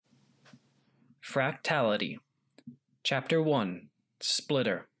Fractality. Chapter 1.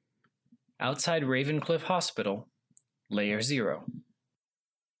 Splitter. Outside Ravencliff Hospital. Layer 0.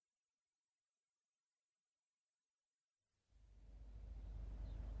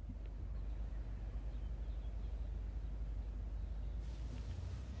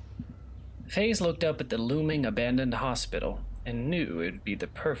 Faze looked up at the looming abandoned hospital and knew it would be the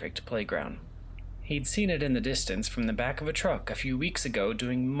perfect playground. He'd seen it in the distance from the back of a truck a few weeks ago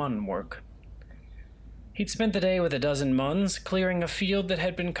doing mun work. He'd spent the day with a dozen muns, clearing a field that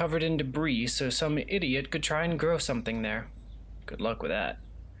had been covered in debris so some idiot could try and grow something there. Good luck with that.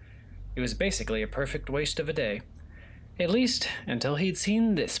 It was basically a perfect waste of a day. At least until he'd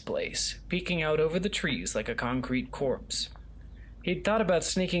seen this place, peeking out over the trees like a concrete corpse. He'd thought about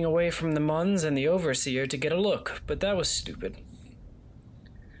sneaking away from the muns and the overseer to get a look, but that was stupid.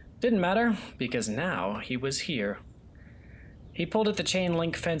 Didn't matter, because now he was here. He pulled at the chain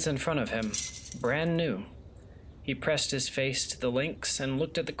link fence in front of him, brand new. He pressed his face to the links and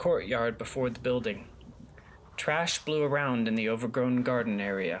looked at the courtyard before the building. Trash blew around in the overgrown garden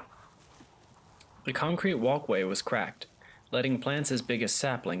area. The concrete walkway was cracked, letting plants as big as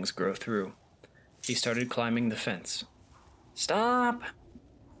saplings grow through. He started climbing the fence. "Stop!"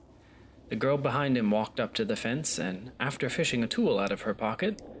 The girl behind him walked up to the fence and, after fishing a tool out of her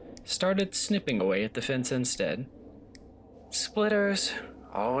pocket, started snipping away at the fence instead. Splitters,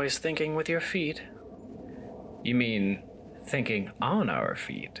 always thinking with your feet. You mean, thinking on our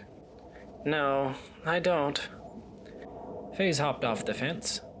feet? No, I don't. Faze hopped off the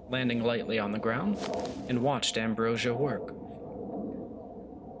fence, landing lightly on the ground, and watched Ambrosia work.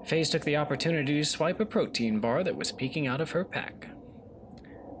 Faze took the opportunity to swipe a protein bar that was peeking out of her pack.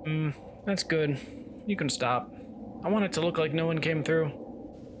 That's good. You can stop. I want it to look like no one came through.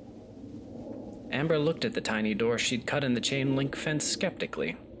 Amber looked at the tiny door she'd cut in the chain link fence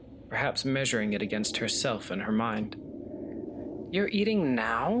skeptically, perhaps measuring it against herself and her mind. You're eating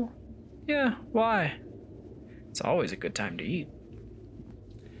now? Yeah, why? It's always a good time to eat.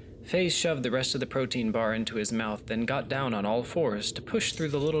 Faze shoved the rest of the protein bar into his mouth, then got down on all fours to push through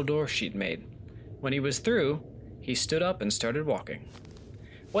the little door she'd made. When he was through, he stood up and started walking.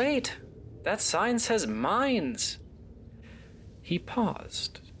 Wait! That sign says mines! He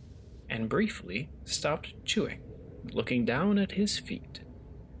paused and briefly stopped chewing, looking down at his feet.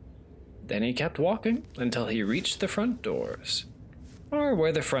 Then he kept walking until he reached the front doors. Or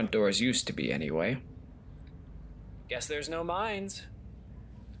where the front doors used to be, anyway. Guess there's no mines.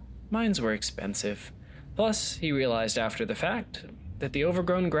 Mines were expensive. Plus, he realized after the fact that the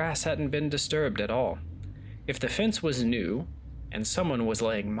overgrown grass hadn't been disturbed at all. If the fence was new, and someone was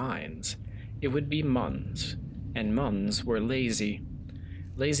laying mines, it would be muns, and muns were lazy.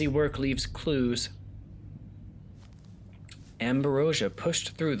 Lazy work leaves clues. Ambrosia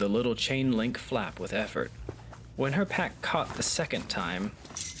pushed through the little chain link flap with effort. When her pack caught the second time,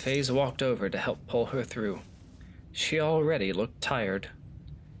 Faze walked over to help pull her through. She already looked tired.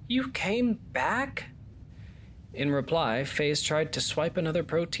 You came back? In reply, Faze tried to swipe another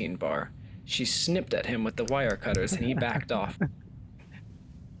protein bar. She snipped at him with the wire cutters and he backed off.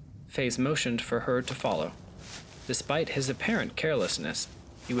 Faze motioned for her to follow. Despite his apparent carelessness,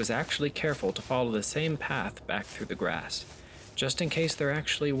 he was actually careful to follow the same path back through the grass, just in case there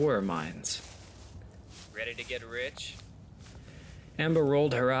actually were mines. Ready to get rich? Amber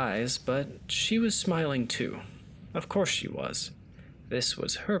rolled her eyes, but she was smiling too. Of course she was. This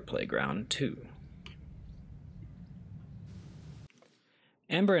was her playground, too.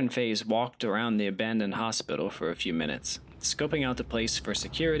 Amber and Faze walked around the abandoned hospital for a few minutes, scoping out the place for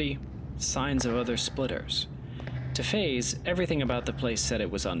security, signs of other splitters. To Faze, everything about the place said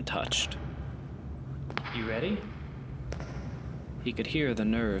it was untouched. You ready? He could hear the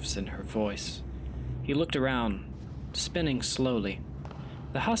nerves in her voice. He looked around, spinning slowly.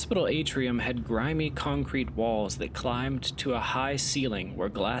 The hospital atrium had grimy concrete walls that climbed to a high ceiling where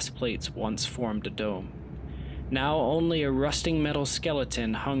glass plates once formed a dome. Now only a rusting metal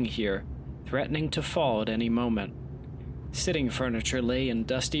skeleton hung here, threatening to fall at any moment. Sitting furniture lay in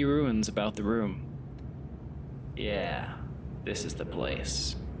dusty ruins about the room. Yeah, this is the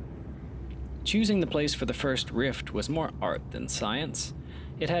place. Choosing the place for the first rift was more art than science.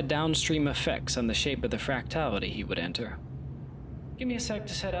 It had downstream effects on the shape of the fractality he would enter. Give me a sec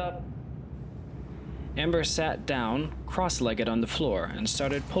to set up. Amber sat down, cross-legged on the floor, and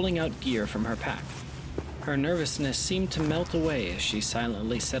started pulling out gear from her pack. Her nervousness seemed to melt away as she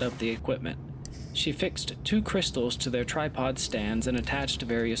silently set up the equipment. She fixed 2 crystals to their tripod stands and attached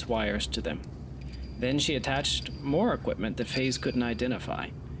various wires to them. Then she attached more equipment that Faze couldn't identify.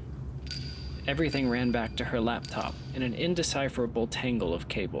 Everything ran back to her laptop in an indecipherable tangle of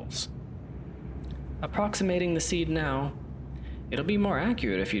cables. Approximating the seed now. It'll be more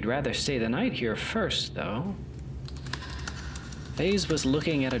accurate if you'd rather stay the night here first, though. Faze was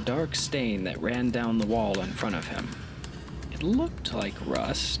looking at a dark stain that ran down the wall in front of him. It looked like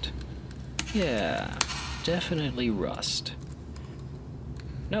rust. Yeah, definitely rust.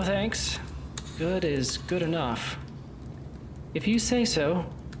 No thanks. Good is good enough. If you say so.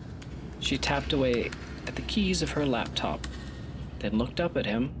 She tapped away at the keys of her laptop, then looked up at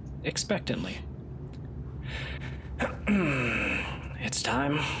him expectantly. It's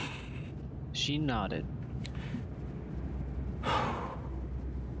time. She nodded.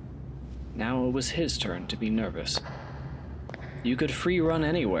 Now it was his turn to be nervous. You could free run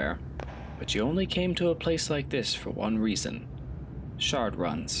anywhere, but you only came to a place like this for one reason. Shard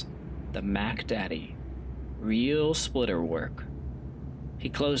runs. The Mac Daddy. Real splitter work. He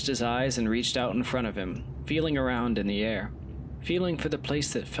closed his eyes and reached out in front of him, feeling around in the air, feeling for the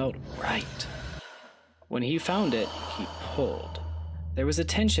place that felt right. When he found it, he pulled. There was a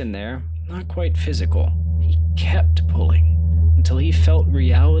tension there, not quite physical. He kept pulling until he felt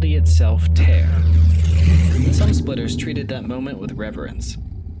reality itself tear. Some splitters treated that moment with reverence.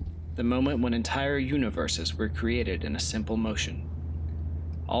 The moment when entire universes were created in a simple motion.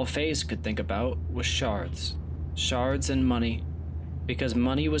 All Faze could think about was shards. Shards and money. Because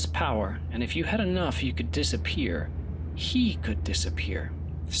money was power, and if you had enough, you could disappear. He could disappear.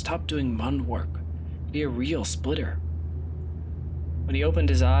 Stop doing mun work. Be a real splitter. When he opened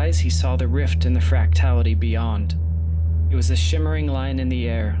his eyes, he saw the rift in the fractality beyond. It was a shimmering line in the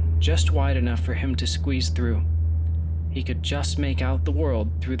air, just wide enough for him to squeeze through. He could just make out the world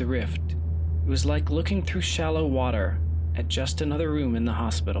through the rift. It was like looking through shallow water at just another room in the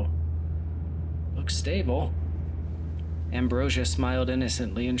hospital. Looks stable. Ambrosia smiled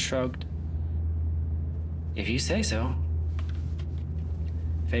innocently and shrugged. If you say so.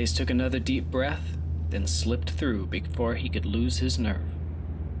 Faze took another deep breath, then slipped through before he could lose his nerve.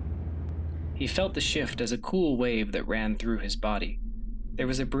 He felt the shift as a cool wave that ran through his body. There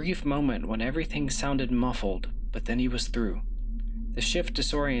was a brief moment when everything sounded muffled, but then he was through. The shift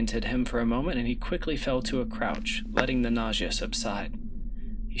disoriented him for a moment and he quickly fell to a crouch, letting the nausea subside.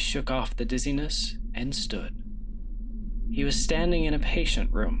 He shook off the dizziness and stood. He was standing in a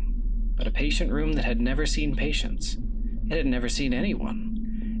patient room, but a patient room that had never seen patients. It had never seen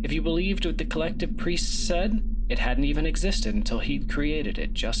anyone. If you believed what the collective priests said, it hadn't even existed until he'd created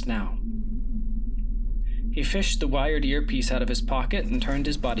it just now. He fished the wired earpiece out of his pocket and turned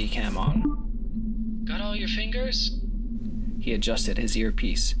his body cam on. Got all your fingers? He adjusted his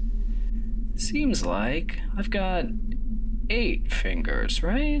earpiece. Seems like I've got 8 fingers,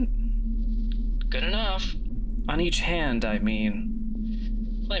 right? Good enough. On each hand, I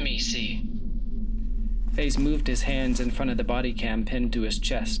mean. Let me see. Faze moved his hands in front of the body cam pinned to his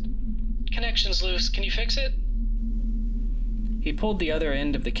chest. Connection's loose. Can you fix it? He pulled the other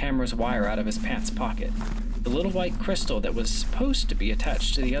end of the camera's wire out of his pants pocket. The little white crystal that was supposed to be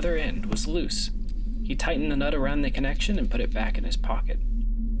attached to the other end was loose. He tightened the nut around the connection and put it back in his pocket.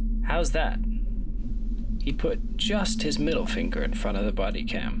 How's that? He put just his middle finger in front of the body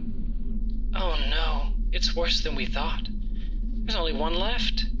cam. Oh no. It's worse than we thought. There's only one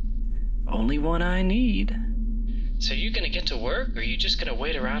left. Only one I need. So you gonna get to work, or you just gonna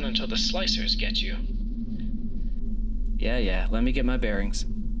wait around until the slicers get you? Yeah, let me get my bearings.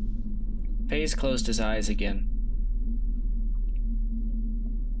 Faze closed his eyes again.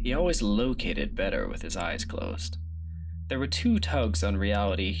 He always located better with his eyes closed. There were 2 tugs on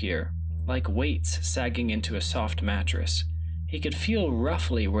reality here, like weights sagging into a soft mattress. He could feel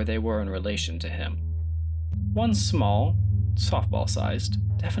roughly where they were in relation to him. One small, softball-sized,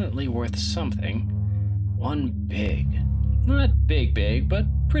 definitely worth something. One big. Not big, but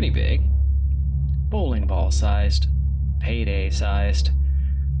pretty big. Bowling ball-sized. Payday-sized.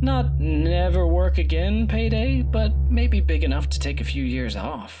 Not never work again payday, but maybe big enough to take a few years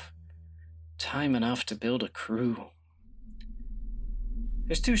off. Time enough to build a crew.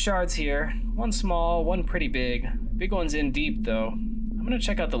 There's 2 shards here. One small, one pretty big. Big one's in deep, though. I'm gonna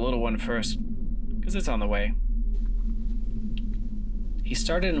check out the little one first, because it's on the way. He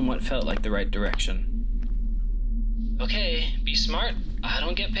started in what felt like the right direction. Okay, be smart. I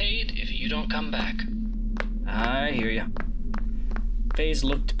don't get paid if you don't come back. I hear ya. Faze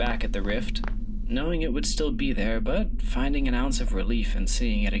looked back at the rift, knowing it would still be there, but finding an ounce of relief in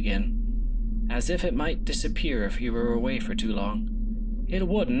seeing it again. As if it might disappear if he were away for too long. It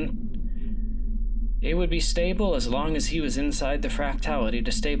wouldn't. It would be stable as long as he was inside the fractality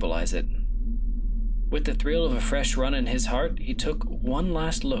to stabilize it. With the thrill of a fresh run in his heart, he took one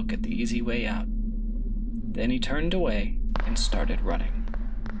last look at the easy way out. Then he turned away and started running.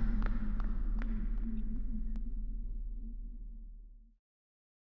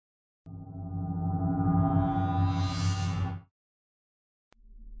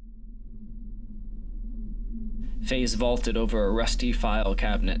 Faze vaulted over a rusty file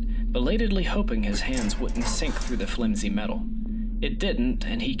cabinet, belatedly hoping his hands wouldn't sink through the flimsy metal. It didn't,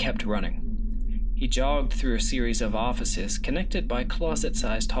 and he kept running. He jogged through a series of offices connected by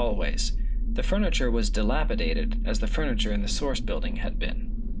closet-sized hallways. The furniture was dilapidated, as the furniture in the Source building had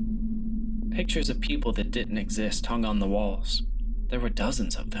been. Pictures of people that didn't exist hung on the walls. There were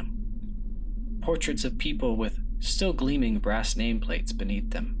dozens of them. Portraits of people with still gleaming brass nameplates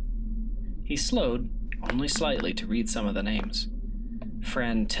beneath them. He slowed, only slightly, to read some of the names.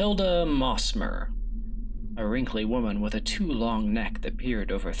 Frantilda Mossmer, a wrinkly woman with a too long neck that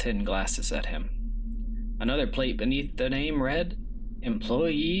peered over thin glasses at him. Another plate beneath the name read,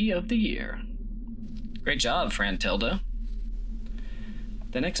 Employee of the Year. Great job, Frantilda.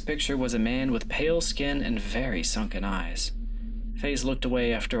 The next picture was a man with pale skin and very sunken eyes. Faze looked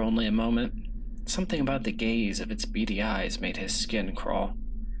away after only a moment. Something about the gaze of its beady eyes made his skin crawl.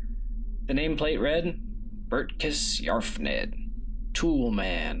 The nameplate read, Bertkes Yarfned, Tool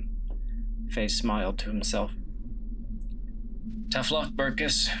Man. Faze smiled to himself. Tough luck,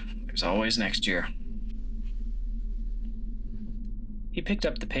 Bertkes. There's always next year. He picked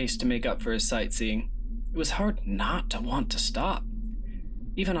up the pace to make up for his sightseeing. It was hard not to want to stop,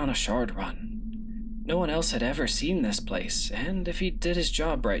 even on a shard run. No one else had ever seen this place, and if he did his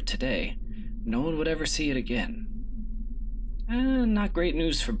job right today, no one would ever see it again. Not great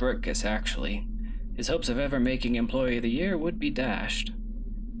news for Bertkes, actually. His hopes of ever making Employee of the Year would be dashed.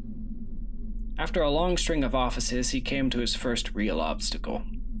 After a long string of offices, he came to his first real obstacle.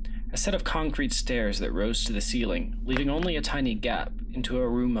 A set of concrete stairs that rose to the ceiling, leaving only a tiny gap into a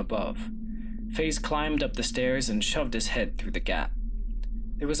room above. Faze climbed up the stairs and shoved his head through the gap.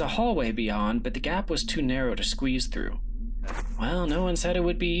 There was a hallway beyond, but the gap was too narrow to squeeze through. Well, no one said it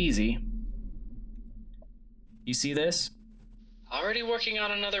would be easy. You see this? Already working on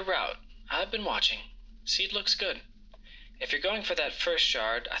another route. I've been watching. Seed looks good. If you're going for that first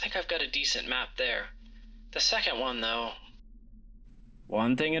shard, I think I've got a decent map there. The second one, though...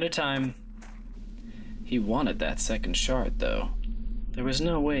 One thing at a time. He wanted that second shard, though. There was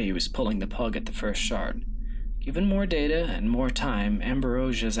no way he was pulling the plug at the first shard. Given more data and more time,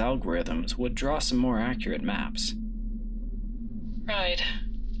 Ambrosia's algorithms would draw some more accurate maps. Right.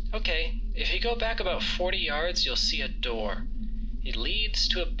 Okay, if you go back about 40 yards, you'll see a door. It leads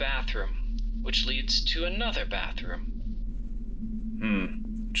to a bathroom, which leads to another bathroom.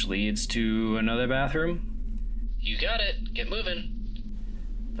 Which leads to another bathroom? You got it. Get moving.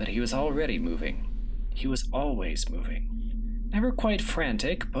 But he was already moving. He was always moving. Never quite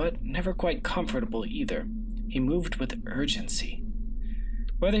frantic, but never quite comfortable either. He moved with urgency.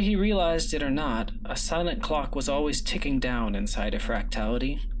 Whether he realized it or not, a silent clock was always ticking down inside a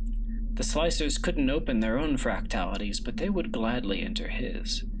fractality. The slicers couldn't open their own fractalities, but they would gladly enter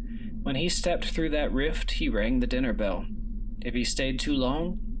his. When he stepped through that rift, he rang the dinner bell. If he stayed too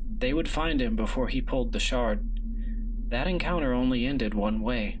long, they would find him before he pulled the shard. That encounter only ended one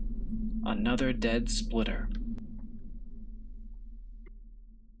way. Another dead splitter.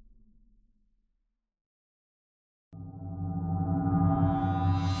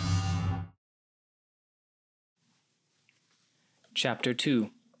 Chapter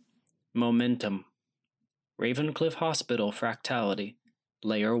 2. Momentum. Ravencliff Hospital Fractality,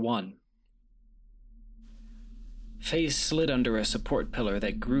 Layer 1. Faze slid under a support pillar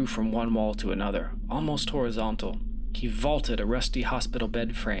that grew from one wall to another, almost horizontal. He vaulted a rusty hospital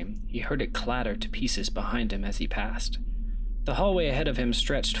bed frame. He heard it clatter to pieces behind him as he passed. The hallway ahead of him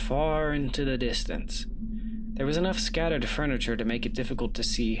stretched far into the distance. There was enough scattered furniture to make it difficult to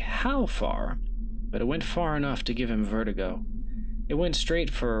see how far, but it went far enough to give him vertigo. It went straight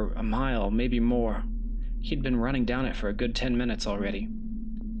for a mile, maybe more. He'd been running down it for a good 10 minutes already.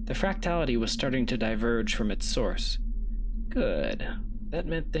 The fractality was starting to diverge from its source. Good. That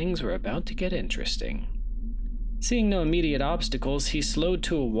meant things were about to get interesting. Seeing no immediate obstacles, he slowed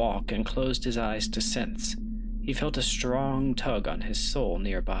to a walk and closed his eyes to sense. He felt a strong tug on his soul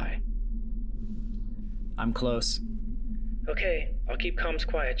nearby. I'm close. Okay, I'll keep comms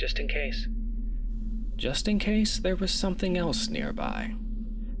quiet just in case. Just in case there was something else nearby.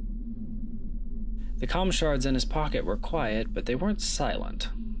 The comm shards in his pocket were quiet, but they weren't silent.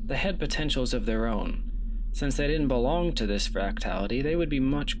 They had potentials of their own. Since they didn't belong to this fractality, they would be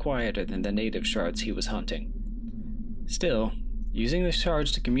much quieter than the native shards he was hunting. Still, using the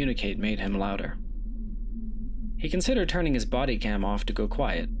shards to communicate made him louder. He considered turning his body cam off to go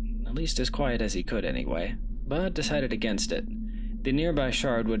quiet, at least as quiet as he could anyway, but decided against it. The nearby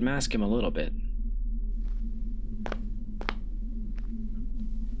shard would mask him a little bit.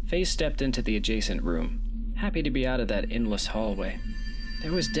 Faze stepped into the adjacent room, happy to be out of that endless hallway.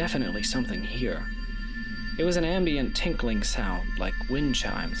 There was definitely something here. It was an ambient tinkling sound, like wind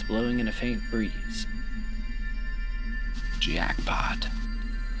chimes blowing in a faint breeze. Jackpot.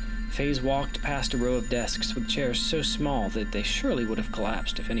 Faze walked past a row of desks with chairs so small that they surely would have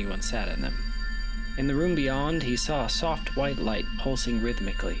collapsed if anyone sat in them. In the room beyond, he saw a soft white light pulsing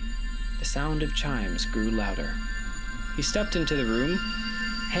rhythmically. The sound of chimes grew louder. He stepped into the room.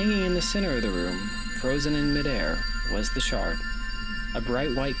 Hanging in the center of the room, frozen in midair, was the shard. A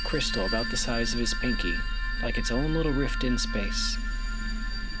bright white crystal about the size of his pinky, like its own little rift in space.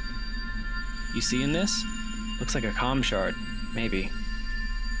 You seeing this? Looks like a comm shard. Maybe.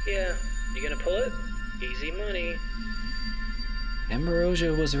 Yeah, you gonna pull it? Easy money.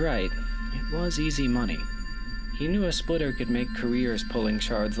 Ambrosia was right. It was easy money. He knew a splitter could make careers pulling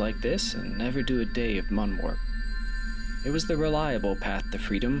shards like this and never do a day of mun work. It was the reliable path to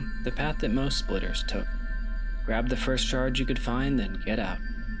freedom, the path that most splitters took. Grab the first shard you could find, then get out.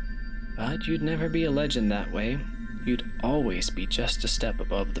 But you'd never be a legend that way. You'd always be just a step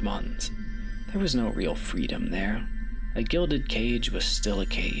above the muns. There was no real freedom there. A gilded cage was still a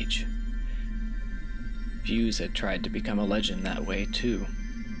cage. Fuse had tried to become a legend that way, too.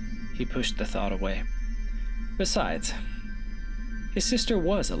 He pushed the thought away. Besides, his sister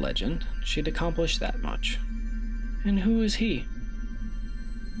was a legend. She'd accomplished that much. And who is he?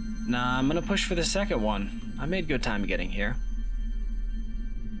 Nah, I'm gonna push for the second one. I made good time getting here.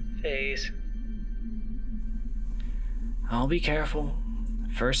 Faze. I'll be careful.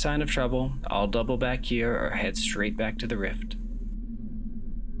 First sign of trouble, I'll double back here or head straight back to the rift.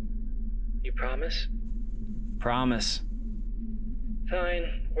 You promise? Promise.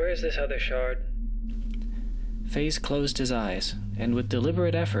 Fine. Where is this other shard? Faze closed his eyes, and with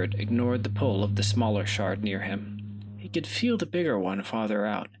deliberate effort ignored the pull of the smaller shard near him. He could feel the bigger one farther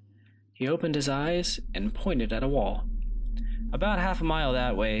out. He opened his eyes and pointed at a wall. About half a mile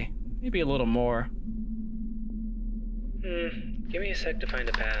that way, maybe a little more. Give me a sec to find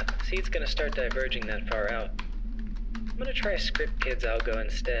a path. See, it's gonna start diverging that far out. I'm gonna try Script Kid's algo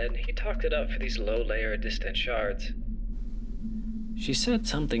instead. He talked it up for these low-layer distant shards. She said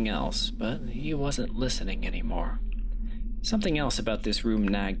something else, but he wasn't listening anymore. Something else about this room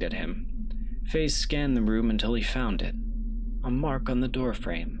nagged at him. Faze scanned the room until he found it. A mark on the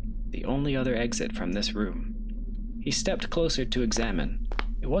doorframe, the only other exit from this room. He stepped closer to examine.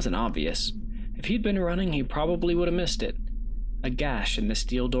 It wasn't obvious. If he'd been running, he probably would have missed it. A gash in the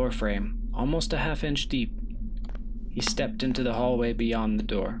steel doorframe, almost a half-inch deep. He stepped into the hallway beyond the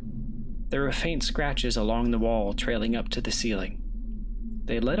door. There were faint scratches along the wall trailing up to the ceiling.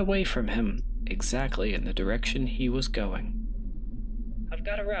 They led away from him, exactly in the direction he was going. I've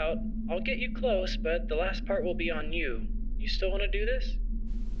got a route. I'll get you close, but the last part will be on you. You still want to do this?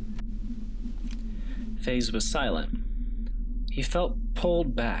 Faze was silent. He felt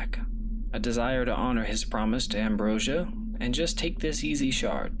pulled back, a desire to honor his promise to Ambrosia and just take this easy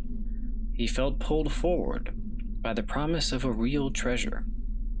shard. He felt pulled forward by the promise of a real treasure.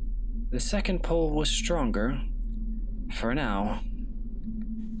 The second pull was stronger. For now.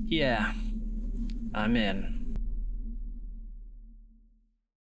 Yeah, I'm in.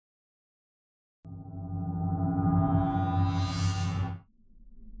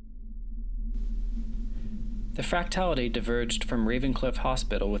 The fractality diverged from Ravencliff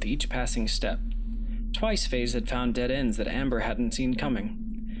Hospital with each passing step. Twice Faze had found dead ends that Amber hadn't seen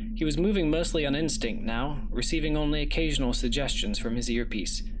coming. He was moving mostly on instinct now, receiving only occasional suggestions from his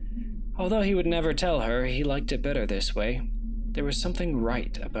earpiece. Although he would never tell her, he liked it better this way. There was something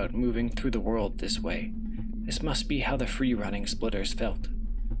right about moving through the world this way. This must be how the free-running splitters felt.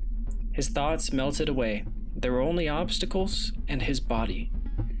 His thoughts melted away. There were only obstacles and his body.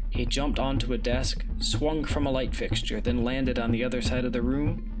 He jumped onto a desk, swung from a light fixture, then landed on the other side of the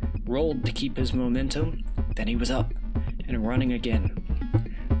room, rolled to keep his momentum, then he was up and running again.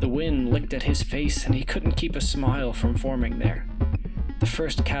 The wind licked at his face and he couldn't keep a smile from forming there. The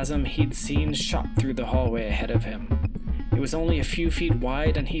first chasm he'd seen shot through the hallway ahead of him. It was only a few feet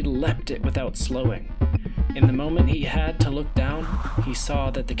wide and he leapt it without slowing. In the moment he had to look down, he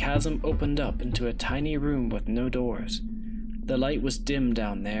saw that the chasm opened up into a tiny room with no doors. The light was dim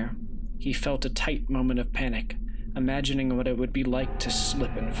down there. He felt a tight moment of panic, imagining what it would be like to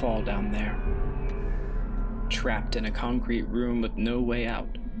slip and fall down there. Trapped in a concrete room with no way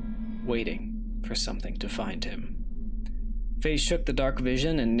out, waiting for something to find him. Faze shook the dark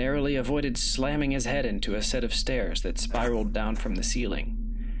vision and narrowly avoided slamming his head into a set of stairs that spiraled down from the ceiling.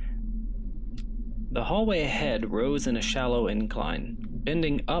 The hallway ahead rose in a shallow incline,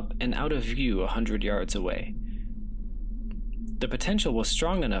 bending up and out of view 100 yards away. The potential was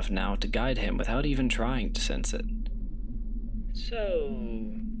strong enough now to guide him without even trying to sense it. So,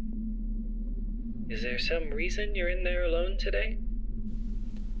 Is there some reason you're in there alone today?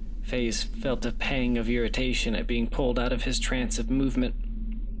 Faze felt a pang of irritation at being pulled out of his trance of movement.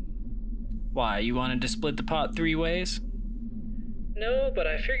 Why, you wanted to split the pot 3 ways? No, but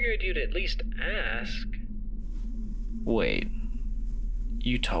I figured you'd at least ask. Wait.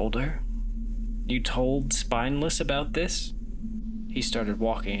 You told her? You told Spineless about this? He started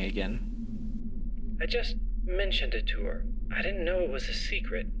walking again. I just mentioned it to her. I didn't know it was a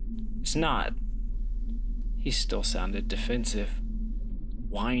secret. It's not. He still sounded defensive.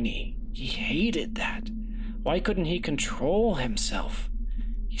 Whiny. He hated that. Why couldn't he control himself?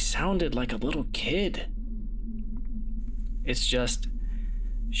 He sounded like a little kid. It's just,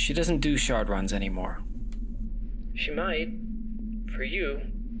 she doesn't do shard runs anymore. She might. For you.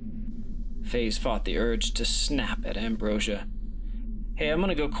 Faze fought the urge to snap at Ambrosia. Hey, I'm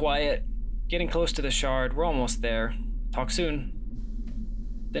gonna go quiet. Getting close to the shard. We're almost there. Talk soon.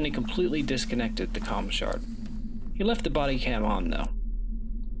 Then he completely disconnected the comm shard. He left the body cam on, though.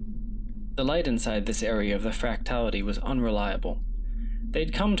 The light inside this area of the fractality was unreliable.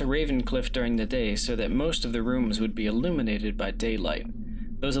 They'd come to Ravencliff during the day so that most of the rooms would be illuminated by daylight.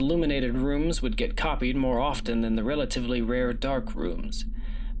 Those illuminated rooms would get copied more often than the relatively rare dark rooms.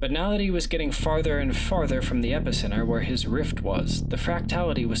 But now that he was getting farther and farther from the epicenter where his rift was, the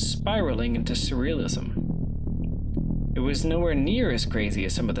fractality was spiraling into surrealism. It was nowhere near as crazy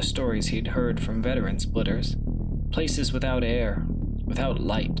as some of the stories he'd heard from veteran splitters. Places without air, without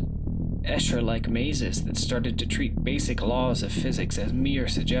light. Escher-like mazes that started to treat basic laws of physics as mere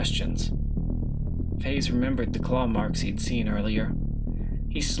suggestions. Faze remembered the claw marks he'd seen earlier.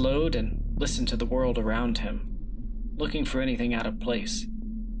 He slowed and listened to the world around him, looking for anything out of place.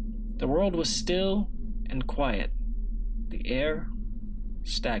 The world was still and quiet. The air,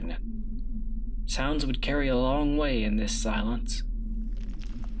 stagnant. Sounds would carry a long way in this silence.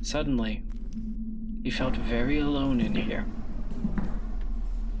 Suddenly, he felt very alone in here.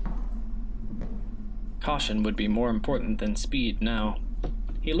 Caution would be more important than speed now.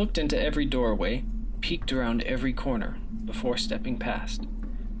 He looked into every doorway, peeked around every corner, before stepping past.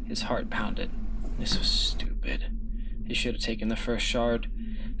 His heart pounded. This was stupid. He should have taken the first shard.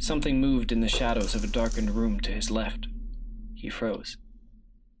 Something moved in the shadows of a darkened room to his left. He froze.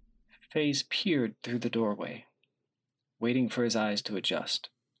 Faze peered through the doorway, waiting for his eyes to adjust.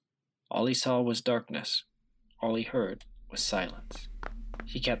 All he saw was darkness. All he heard was silence.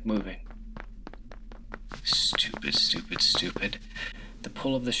 He kept moving. Stupid, stupid, stupid. The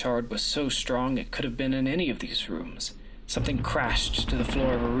pull of the shard was so strong it could have been in any of these rooms. Something crashed to the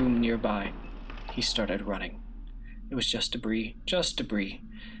floor of a room nearby. He started running. It was just debris, just debris.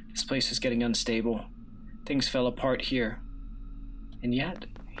 This place was getting unstable. Things fell apart here. And yet,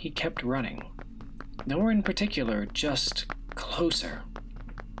 he kept running. Nowhere in particular, just closer.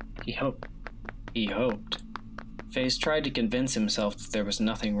 He hoped. Faze tried to convince himself that there was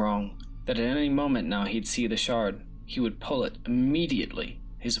nothing wrong, that at any moment now he'd see the shard. He would pull it immediately.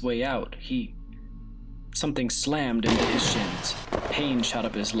 His way out, Something slammed into his shins. Pain shot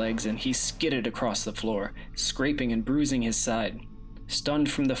up his legs and he skidded across the floor, scraping and bruising his side.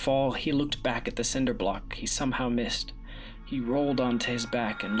 Stunned from the fall, he looked back at the cinder block he somehow missed. He rolled onto his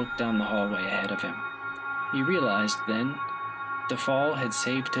back and looked down the hallway ahead of him. He realized then the fall had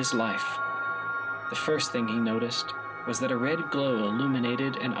saved his life. The first thing he noticed was that a red glow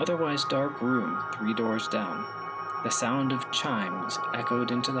illuminated an otherwise dark room 3 doors down. The sound of chimes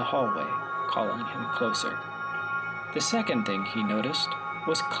echoed into the hallway, calling him closer. The second thing he noticed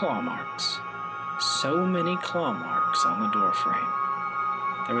was claw marks. So many claw marks on the doorframe.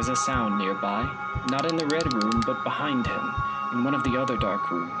 There was a sound nearby, not in the red room, but behind him, in one of the other dark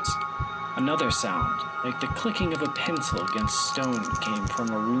rooms. Another sound, like the clicking of a pencil against stone, came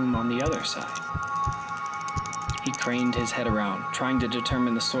from a room on the other side. He craned his head around, trying to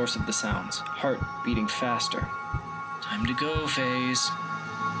determine the source of the sounds, heart beating faster. Time to go, Faze.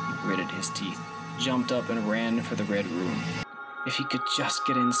 He gritted his teeth, jumped up and ran for the red room. If he could just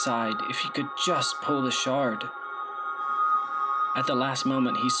get inside, if he could just pull the shard. At the last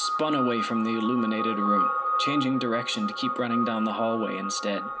moment, he spun away from the illuminated room, changing direction to keep running down the hallway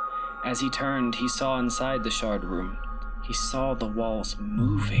instead. As he turned, he saw inside the shard room. He saw the walls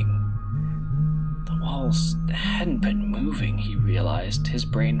moving. The walls hadn't been moving, he realized, his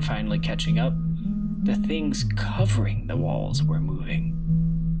brain finally catching up. The things covering the walls were moving.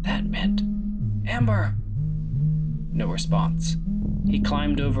 That meant... Amber! No response. He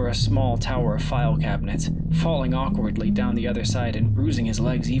climbed over a small tower of file cabinets, falling awkwardly down the other side and bruising his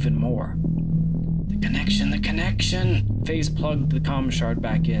legs even more. The connection! Faze plugged the comm shard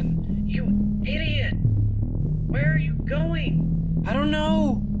back in. You idiot! Where are you going? I don't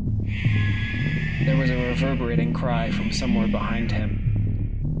know! There was a reverberating cry from somewhere behind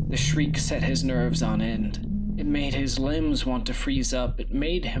him. The shriek set his nerves on end. It made his limbs want to freeze up. It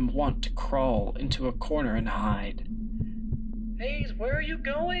made him want to crawl into a corner and hide. Faze, where are you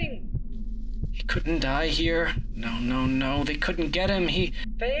going? He couldn't die here. No, they couldn't get him.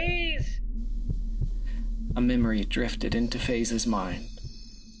 Faze! A memory drifted into Faze's mind.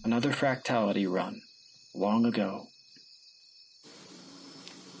 Another fractality run, long ago.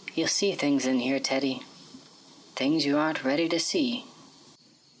 You'll see things in here, Teddy. Things you aren't ready to see.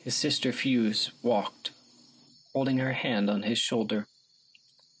 His sister Fuse walked, holding her hand on his shoulder.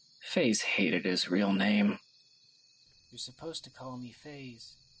 Faze hated his real name. You're supposed to call me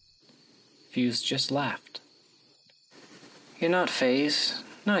Faze. Fuse just laughed. You're not Faze,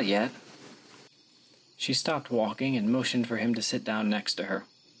 not yet. She stopped walking and motioned for him to sit down next to her.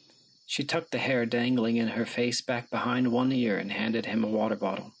 She tucked the hair dangling in her face back behind one ear and handed him a water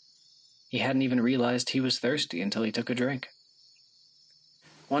bottle. He hadn't even realized he was thirsty until he took a drink.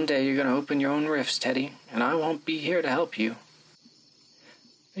 One day you're going to open your own rifts, Teddy, and I won't be here to help you.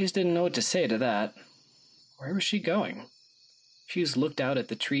 Faze didn't know what to say to that. Where was she going? Fuse looked out at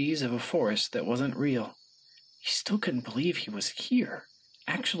the trees of a forest that wasn't real. He still couldn't believe he was here,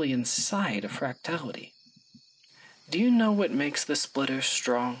 actually inside a fractality. Do you know what makes the splitters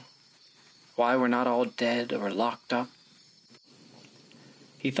strong? Why we're not all dead or locked up?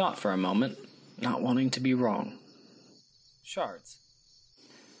 He thought for a moment, not wanting to be wrong. Shards.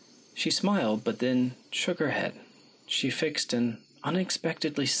 She smiled, but then shook her head. She fixed an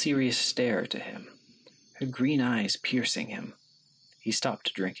unexpectedly serious stare to him, her green eyes piercing him. He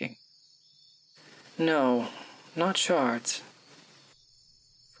stopped drinking. No, not shards.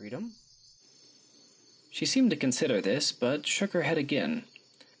 Freedom? She seemed to consider this, but shook her head again.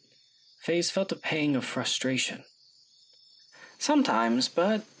 Faze felt a pang of frustration. Sometimes,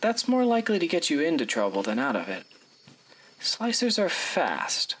 but that's more likely to get you into trouble than out of it. Slicers are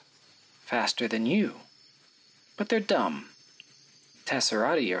fast. Faster than you. But they're dumb.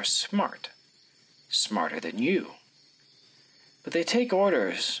 Tesserati are smart. Smarter than you. But they take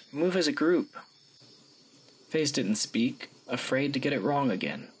orders, move as a group. Faze didn't speak, afraid to get it wrong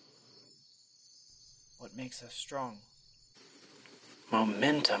again. What makes us strong?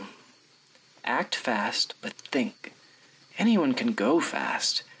 Momentum. Act fast, but think. Anyone can go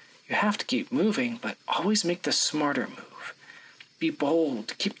fast. You have to keep moving, but always make the smarter move. Be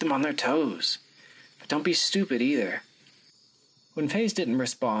bold, keep them on their toes. But don't be stupid either. When Faze didn't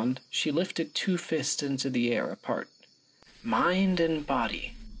respond, she lifted two fists into the air apart. Mind and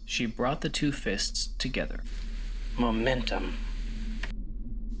body. She brought the two fists together. Momentum.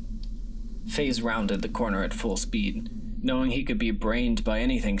 Faze rounded the corner at full speed, knowing he could be brained by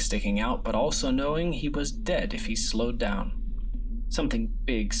anything sticking out, but also knowing he was dead if he slowed down. Something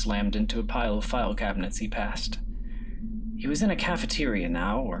big slammed into a pile of file cabinets he passed. He was in a cafeteria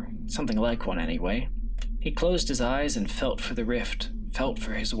now, or something like one anyway. He closed his eyes and felt for the rift, felt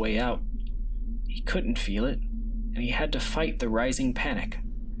for his way out. He couldn't feel it, and he had to fight the rising panic.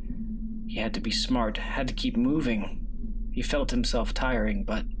 He had to be smart, had to keep moving. He felt himself tiring,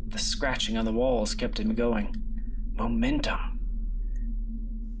 but the scratching on the walls kept him going. Momentum.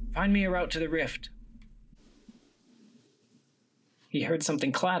 Find me a route to the rift. He heard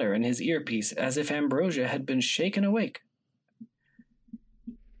something clatter in his earpiece as if Ambrosia had been shaken awake.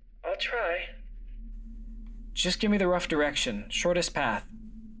 I'll try. Just give me the rough direction, shortest path.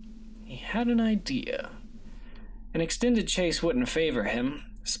 He had an idea. An extended chase wouldn't favor him.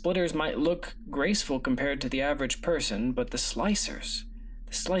 Splitters might look graceful compared to the average person, but the slicers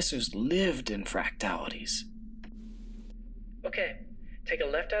lived in fractalities. Okay, take a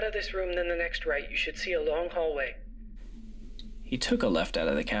left out of this room, then the next right. You should see a long hallway. He took a left out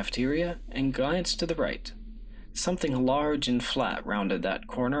of the cafeteria and glanced to the right. Something large and flat rounded that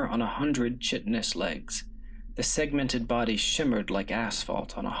corner on 100 chitinous legs. The segmented body shimmered like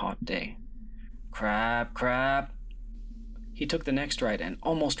asphalt on a hot day. Crap. He took the next right and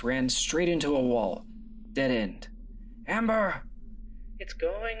almost ran straight into a wall. Dead end. Amber! It's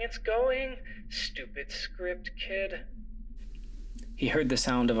going. Stupid script, kid. He heard the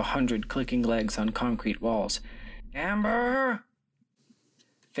sound of 100 clicking legs on concrete walls. Amber!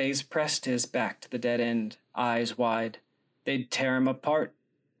 Faze pressed his back to the dead end, eyes wide. They'd tear him apart,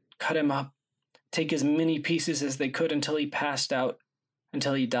 cut him up, take as many pieces as they could until he passed out,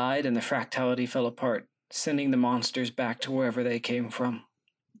 until he died and the fractality fell apart, sending the monsters back to wherever they came from.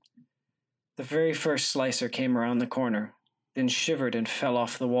 The very first slicer came around the corner, then shivered and fell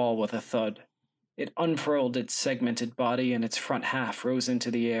off the wall with a thud. It unfurled its segmented body and its front half rose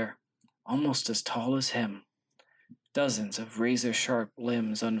into the air, almost as tall as him. Dozens of razor-sharp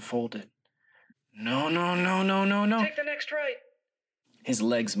limbs unfolded. No, no, no, no, no, no. Take the next right. His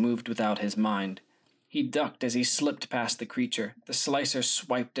legs moved without his mind. He ducked as he slipped past the creature. The slicer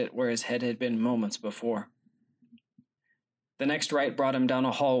swiped it where his head had been moments before. The next right brought him down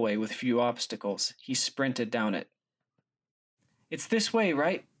a hallway with few obstacles. He sprinted down it. It's this way,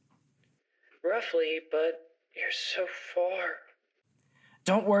 right? Roughly, but you're so far.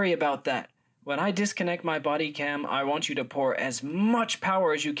 Don't worry about that. When I disconnect my body cam, I want you to pour as much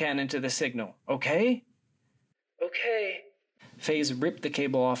power as you can into the signal, okay? Okay. FaZe ripped the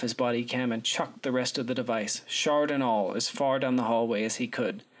cable off his body cam and chucked the rest of the device, shard and all, as far down the hallway as he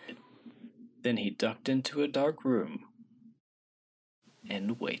could. Then he ducked into a dark room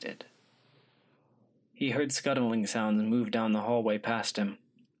and waited. He heard scuttling sounds move down the hallway past him.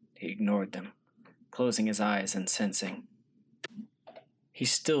 He ignored them, closing his eyes and sensing. He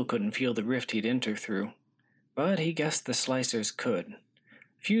still couldn't feel the rift he'd enter through, but he guessed the slicers could.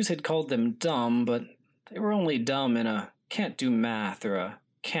 Fuse had called them dumb, but they were only dumb in a can't do math or a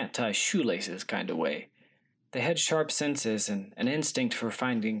can't tie shoelaces kind of way. They had sharp senses and an instinct for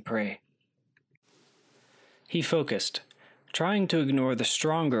finding prey. He focused, trying to ignore the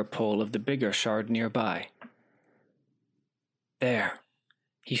stronger pull of the bigger shard nearby. There.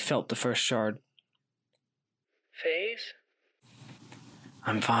 He felt the first shard. FaZe?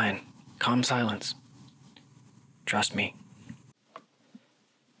 I'm fine. Calm silence. Trust me.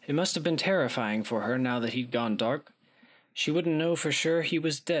 It must have been terrifying for her now that he'd gone dark. She wouldn't know for sure he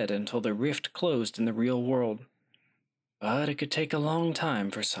was dead until the rift closed in the real world. But it could take a long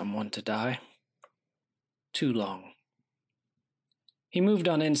time for someone to die. Too long. He moved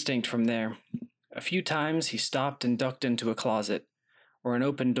on instinct from there. A few times he stopped and ducked into a closet, or an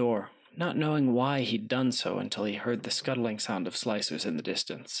open door, not knowing why he'd done so until he heard the scuttling sound of slicers in the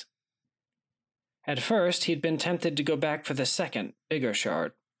distance. At first, he'd been tempted to go back for the second, bigger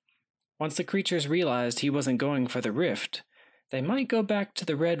shard. Once the creatures realized he wasn't going for the rift, they might go back to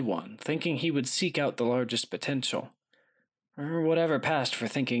the red one, thinking he would seek out the largest potential. Or whatever passed for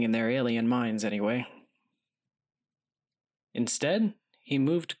thinking in their alien minds anyway. Instead, he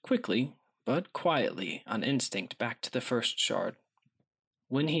moved quickly, but quietly, on instinct back to the first shard.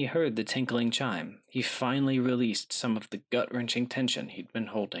 When he heard the tinkling chime, he finally released some of the gut-wrenching tension he'd been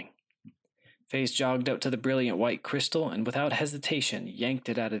holding. FaZe jogged up to the brilliant white crystal and without hesitation yanked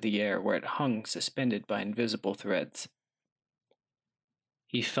it out of the air where it hung suspended by invisible threads.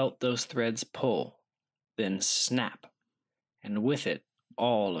 He felt those threads pull, then snap, and with it,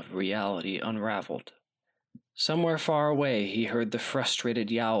 all of reality unraveled. Somewhere far away he heard the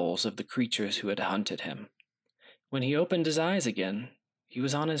frustrated yowls of the creatures who had hunted him. When he opened his eyes again, he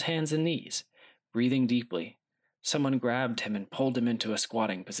was on his hands and knees, breathing deeply. Someone grabbed him and pulled him into a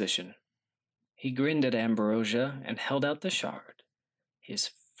squatting position. He grinned at Ambrosia and held out the shard.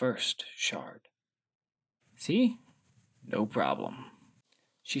 His first shard. See? No problem.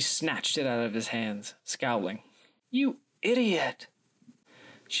 She snatched it out of his hands, scowling. You idiot!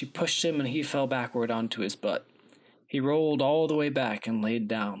 She pushed him and he fell backward onto his butt. He rolled all the way back and laid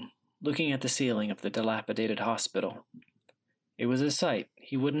down, looking at the ceiling of the dilapidated hospital. It was a sight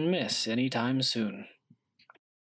he wouldn't miss any time soon.